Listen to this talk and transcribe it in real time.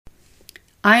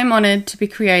I am honoured to be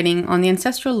creating on the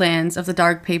ancestral lands of the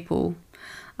Darug people.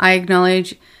 I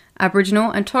acknowledge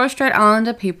Aboriginal and Torres Strait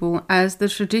Islander people as the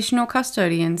traditional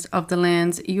custodians of the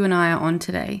lands you and I are on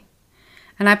today.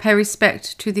 And I pay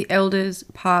respect to the elders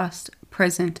past,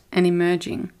 present and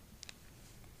emerging.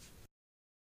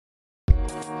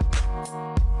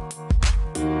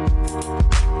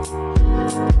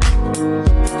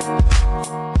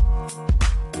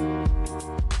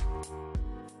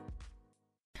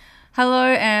 Hello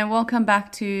and welcome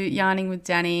back to Yarning with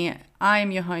Danny. I am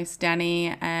your host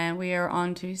Danny and we are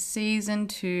on to season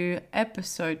 2,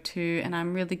 episode 2, and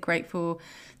I'm really grateful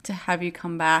to have you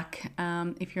come back.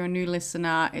 If you're a new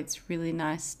listener, it's really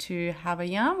nice to have a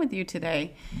yarn with you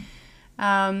today.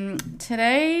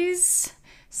 Today's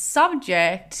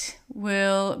subject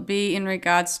will be in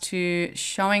regards to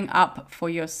showing up for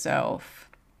yourself.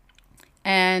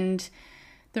 And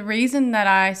the reason that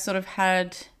I sort of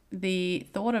had the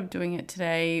thought of doing it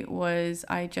today was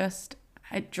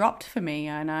it dropped for me,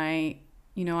 and I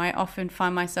often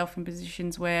find myself in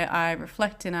positions where I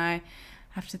reflect and I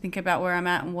have to think about where I'm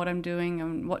at and what I'm doing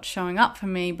and what's showing up for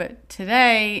me. But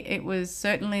today it was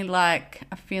certainly like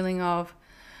a feeling of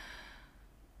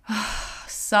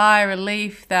sigh,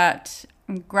 relief, that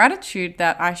gratitude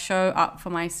that I show up for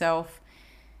myself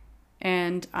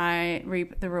and I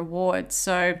reap the rewards.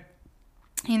 So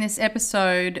in this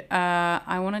episode,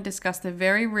 I want to discuss the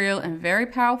very real and very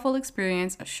powerful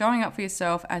experience of showing up for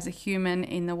yourself as a human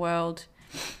in the world.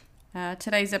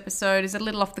 Today's episode is a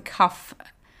little off the cuff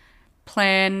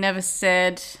plan, never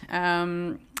said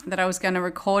that I was going to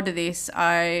record this.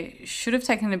 I should have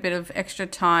taken a bit of extra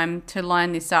time to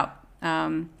line this up.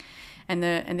 And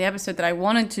the episode that I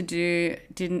wanted to do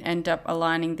didn't end up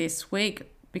aligning this week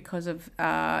because of,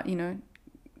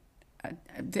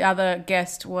 the other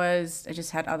guest I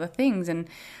just had other things. And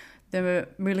the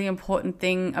really important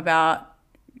thing about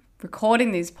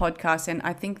recording these podcasts, and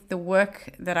I think the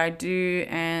work that I do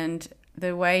and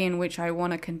the way in which I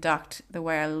want to conduct the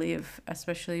way I live,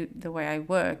 especially the way I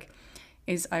work,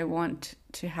 is I want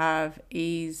to have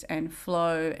ease and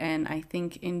flow. And I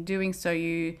think in doing so,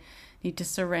 you need to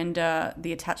surrender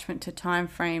the attachment to time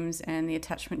frames and the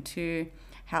attachment to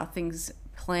how things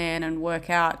plan and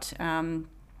work out.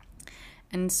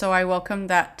 And so I welcome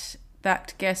that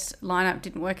guest lineup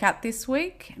didn't work out this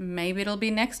week. Maybe it'll be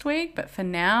next week, but for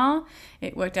now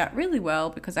it worked out really well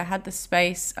because I had the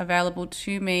space available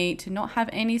to me to not have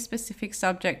any specific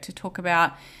subject to talk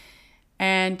about.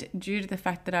 And due to the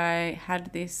fact that I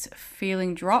had this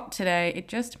feeling drop today, it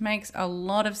just makes a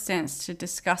lot of sense to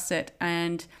discuss it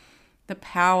and the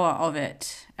power of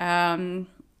it. And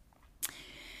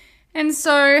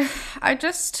so I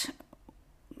just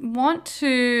want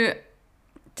to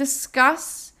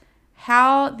discuss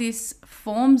how this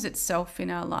forms itself in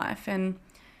our life. And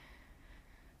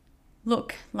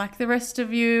look, like the rest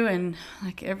of you and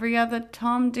like every other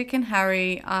Tom, Dick and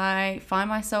Harry, I find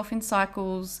myself in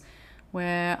cycles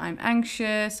where I'm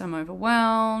anxious, I'm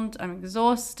overwhelmed, I'm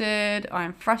exhausted,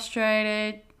 I'm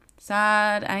frustrated,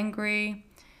 sad, angry.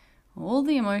 All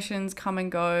the emotions come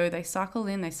and go. They cycle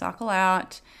in, they cycle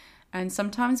out. And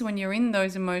sometimes when you're in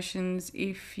those emotions,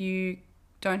 if you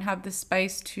don't have the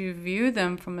space to view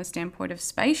them from a standpoint of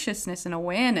spaciousness and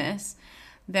awareness,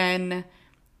 then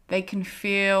they can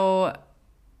feel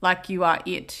like you are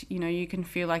it. You can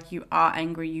feel like you are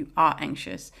angry, you are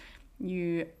anxious. If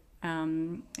you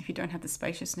don't have the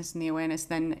spaciousness and the awareness,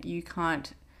 then you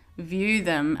can't view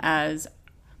them as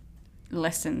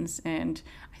lessons. And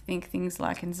I think things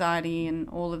like anxiety and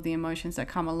all of the emotions that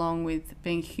come along with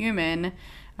being human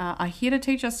are here to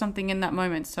teach us something in that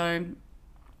moment.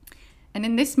 And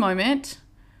in this moment,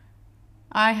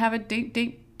 I have a deep,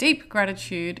 deep, deep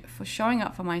gratitude for showing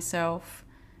up for myself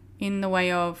in the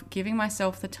way of giving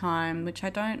myself the time, which I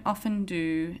don't often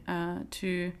do,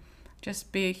 to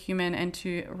just be a human and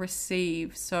to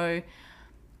receive. So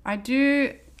I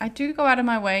do go out of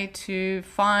my way to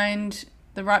find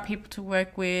the right people to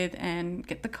work with and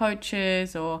get the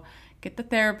coaches or get the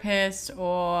therapists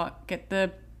or get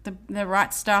the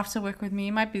right staff to work with me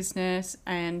in my business.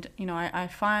 And I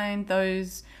find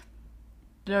those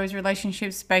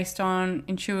relationships based on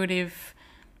intuitive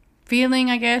feeling,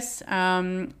 I guess,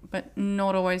 but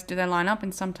not always do they line up.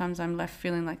 And sometimes I'm left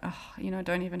feeling like, I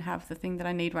don't even have the thing that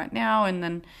I need right now, and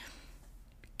then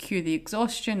cue the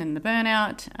exhaustion and the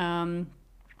burnout.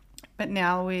 But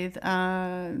now with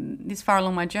this far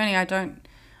along my journey,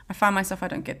 I find myself I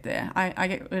don't get there. I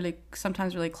get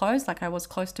sometimes really close, like I was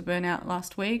close to burnout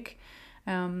last week.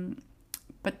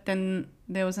 But then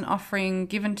there was an offering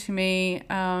given to me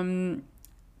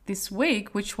this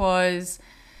week, which was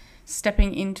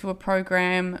stepping into a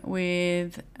program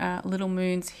with Little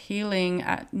Moon's Healing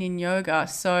at Yin Yoga.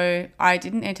 So I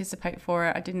didn't anticipate for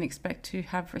it. I didn't expect to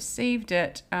have received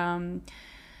it.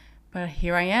 But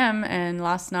here I am. And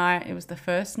last night, it was the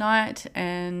first night,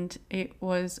 and it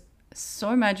was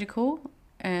so magical.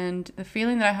 And the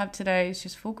feeling that I have today is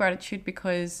just full gratitude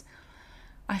because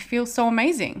I feel so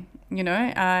amazing.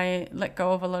 I let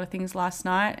go of a lot of things last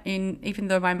night. Even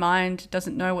though my mind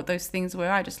doesn't know what those things were,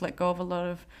 I just let go of a lot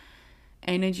of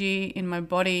energy in my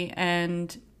body,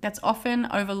 and that's often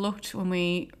overlooked when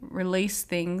we release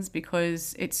things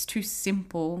because it's too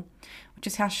simple, which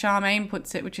is how Charmaine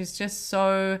puts it, which is just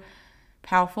so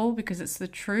powerful because it's the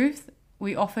truth.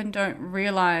 We often don't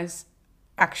realize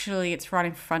actually it's right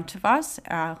in front of us,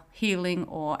 our healing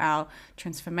or our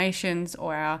transformations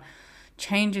or our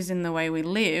changes in the way we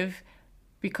live,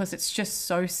 because it's just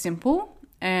so simple,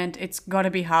 and it's got to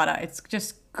be harder. It's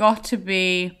just got to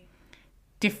be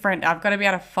different. I've got to be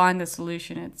able to find the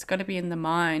solution. It's got to be in the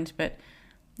mind, but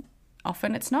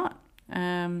often it's not.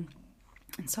 And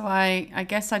so I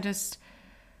guess I just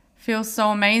feel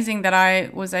so amazing that I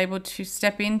was able to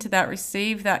step into that,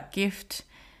 receive that gift,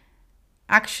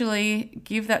 actually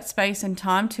give that space and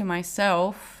time to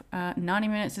myself. 90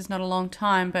 minutes is not a long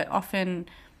time, but often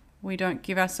we don't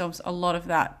give ourselves a lot of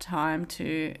that time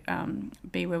to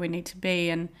be where we need to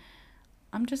be. And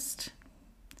I'm just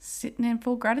sitting in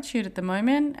full gratitude at the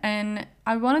moment, and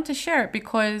I wanted to share it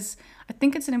because I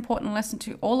think it's an important lesson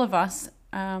to all of us,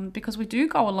 because we do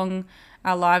go along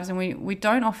our lives and we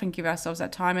don't often give ourselves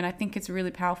that time. And I think it's really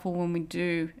powerful when we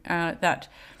do, that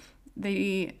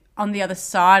on the other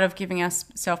side of giving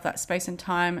ourselves that space and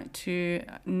time to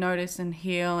notice and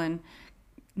heal and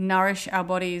nourish our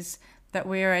bodies, that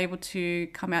we are able to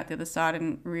come out the other side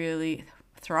and really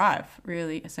thrive,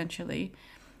 really, essentially.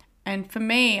 And for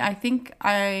me, I think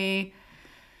I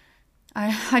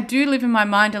do live in my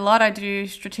mind a lot. I do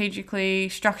strategically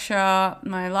structure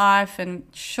my life, and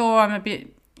sure,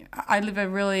 I live a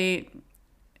really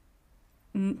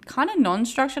kind of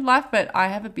non-structured life, but I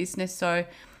have a business, so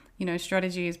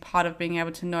strategy is part of being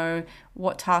able to know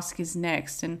what task is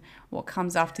next and what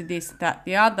comes after this, that,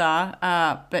 the other.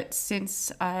 But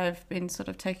since I've been sort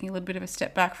of taking a little bit of a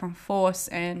step back from force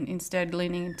and instead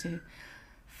leaning into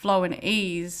flow and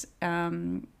ease,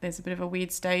 there's a bit of a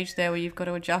weird stage there where you've got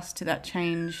to adjust to that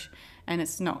change, and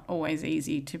it's not always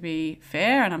easy, to be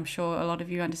fair, and I'm sure a lot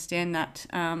of you understand that.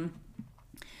 And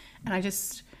I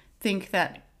just think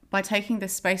that by taking the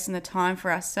space and the time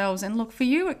for ourselves, and look, for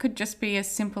you it could just be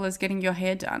as simple as getting your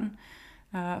hair done.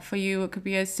 For you it could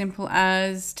be as simple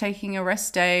as taking a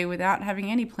rest day without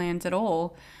having any plans at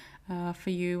all. For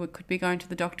you it could be going to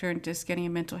the doctor and just getting a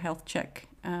mental health check.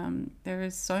 There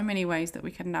is so many ways that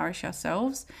we can nourish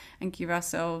ourselves and give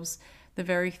ourselves the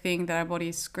very thing that our body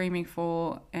is screaming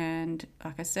for. And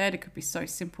like I said, it could be so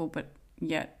simple, but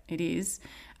yet it is.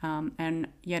 And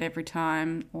yet every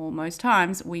time, or most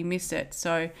times, we miss it.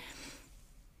 So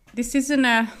this isn't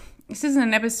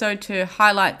an episode to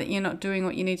highlight that you're not doing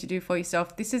what you need to do for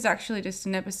yourself. This is actually just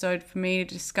an episode for me to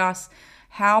discuss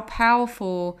how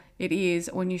powerful it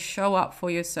is when you show up for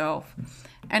yourself.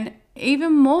 And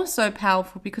even more so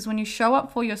powerful because when you show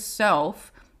up for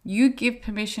yourself, you give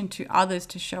permission to others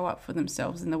to show up for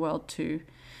themselves in the world too.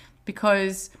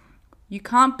 Because you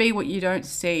can't be what you don't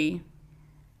see.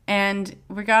 And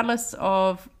regardless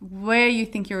of where you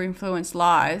think your influence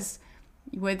lies,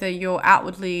 whether you're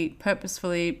outwardly,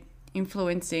 purposefully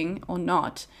influencing or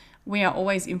not, we are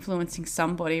always influencing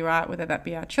somebody, right? Whether that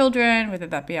be our children, whether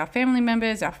that be our family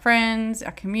members, our friends,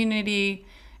 our community.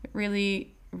 It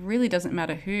really doesn't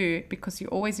matter who, because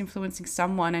you're always influencing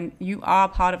someone, and you are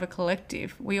part of a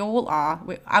collective. We all are.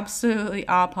 We absolutely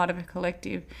are part of a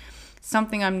collective.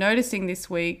 Something I'm noticing this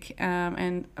week,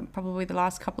 and probably the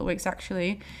last couple of weeks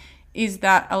actually, is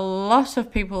that a lot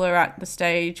of people are at the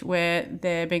stage where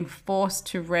they're being forced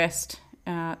to rest.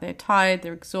 They're tired,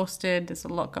 they're exhausted, there's a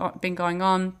lot been going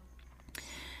on.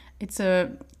 It's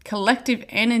a collective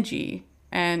energy,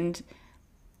 and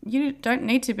you don't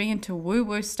need to be into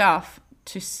woo-woo stuff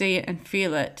to see it and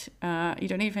feel it. You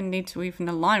don't even need to even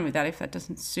align with that if that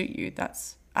doesn't suit you.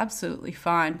 That's absolutely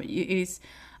fine, but it is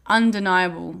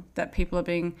undeniable that people are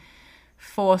being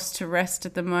forced to rest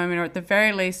at the moment, or at the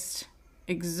very least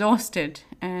exhausted,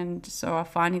 and so are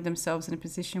finding themselves in a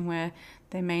position where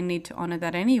they may need to honor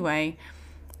that anyway.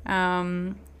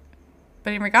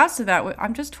 But in regards to that,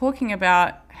 I'm just talking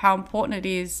about how important it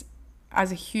is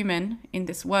as a human in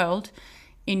this world,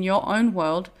 in your own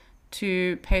world,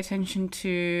 to pay attention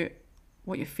to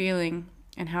what you're feeling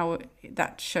and how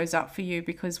that shows up for you.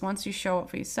 Because once you show up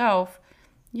for yourself,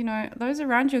 those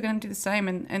around you are going to do the same.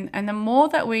 And the more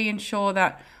that we ensure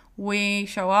that we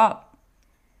show up,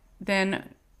 then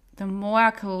the more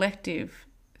our collective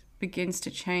begins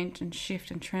to change and shift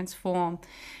and transform.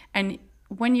 And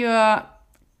when you're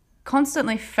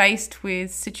constantly faced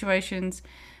with situations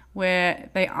where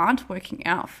they aren't working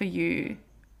out for you,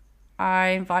 I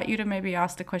invite you to maybe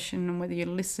ask the question on whether you're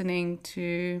listening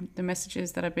to the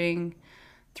messages that are being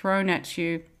thrown at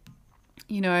you.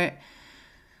 You know,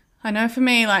 I know for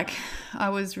me, like, I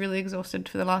was really exhausted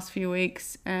for the last few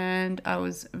weeks, and I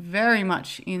was very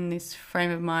much in this frame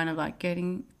of mind of like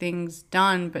getting things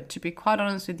done. But to be quite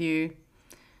honest with you,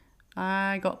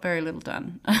 I got very little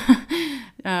done.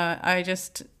 I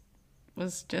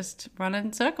was just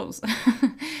running circles.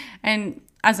 And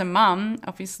as a mum,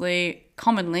 obviously,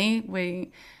 commonly,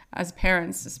 we as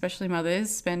parents, especially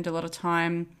mothers, spend a lot of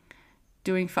time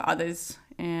doing for others,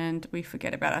 and we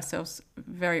forget about ourselves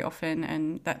very often,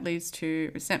 and that leads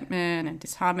to resentment and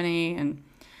disharmony and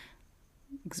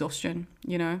exhaustion,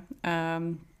 you know.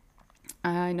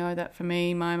 I know that for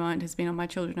me, my mind has been on my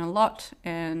children a lot,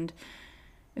 and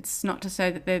it's not to say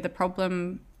that they're the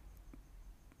problem,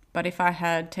 but if I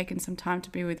had taken some time to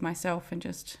be with myself and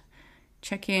just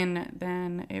check in,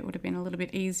 then it would have been a little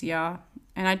bit easier.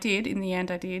 And I did, in the end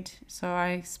I did. So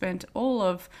I spent all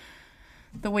of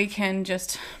the weekend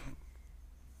just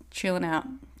chilling out,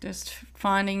 just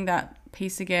finding that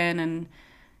peace again, and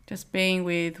just being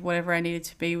with whatever I needed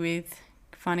to be with,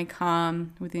 finding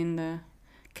calm within the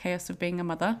chaos of being a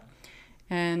mother.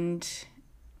 And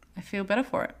I feel better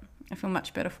for it. I feel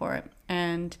much better for it.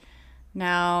 And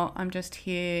now I'm just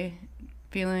here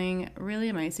feeling really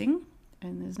amazing,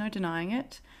 and there's no denying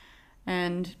it.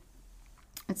 And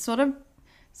it sort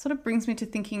of brings me to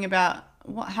thinking about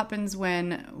what happens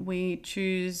when we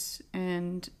choose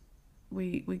and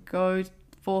we go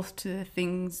forth to the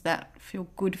things that feel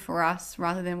good for us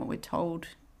rather than what we're told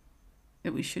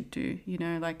that we should do. You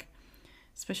know, like,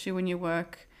 especially when you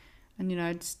work and, you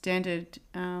know, standard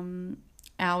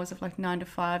hours of like 9 to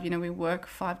 5, you know, we work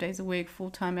 5 days a week,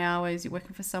 full-time hours, you're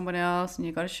working for someone else, and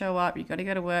you got to show up, you got to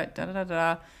go to work,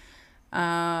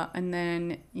 and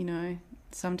then, you know,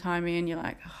 sometime in, you're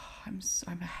like, oh,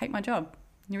 I hate my job.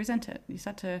 You resent it. You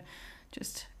start to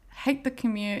just hate the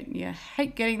commute. You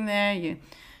hate getting there. You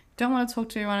don't want to talk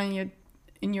to anyone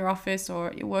in your office or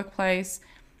at your workplace,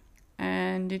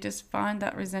 and you just find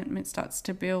that resentment starts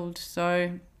to build.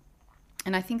 So,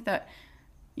 and I think that,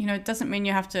 you know, it doesn't mean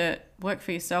you have to work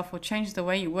for yourself or change the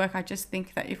way you work. I just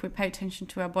think that if we pay attention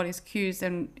to our body's cues,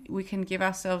 then we can give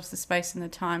ourselves the space and the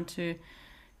time to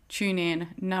tune in,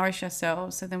 nourish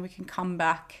ourselves, so then we can come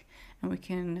back and we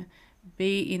can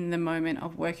be in the moment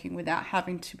of working without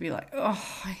having to be like,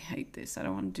 oh, I hate this, I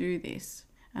don't want to do this.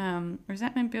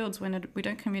 Resentment builds when we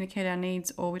don't communicate our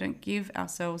needs, or we don't give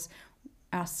ourselves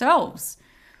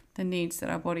the needs that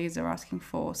our bodies are asking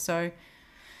for. So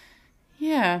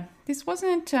yeah, this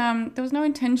wasn't, there was no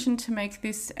intention to make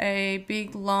this a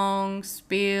big, long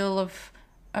spiel of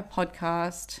a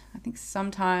podcast. I think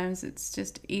sometimes it's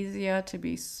just easier to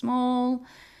be small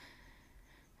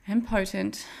and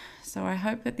potent. So I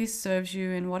hope that this serves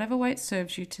you in whatever way it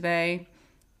serves you today.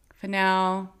 For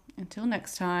now, until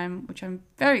next time, which I'm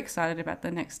very excited about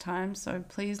the next time. So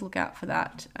please look out for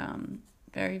that.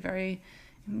 Very, very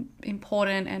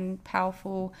important and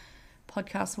powerful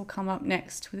podcast will come up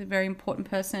next with a very important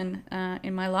person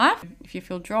in my life. If you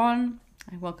feel drawn,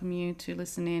 I welcome you to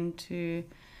listen in to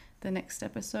the next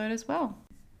episode as well.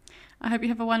 I hope you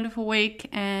have a wonderful week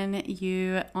and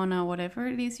you honor whatever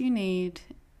it is you need.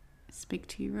 Speak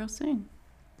to you real soon.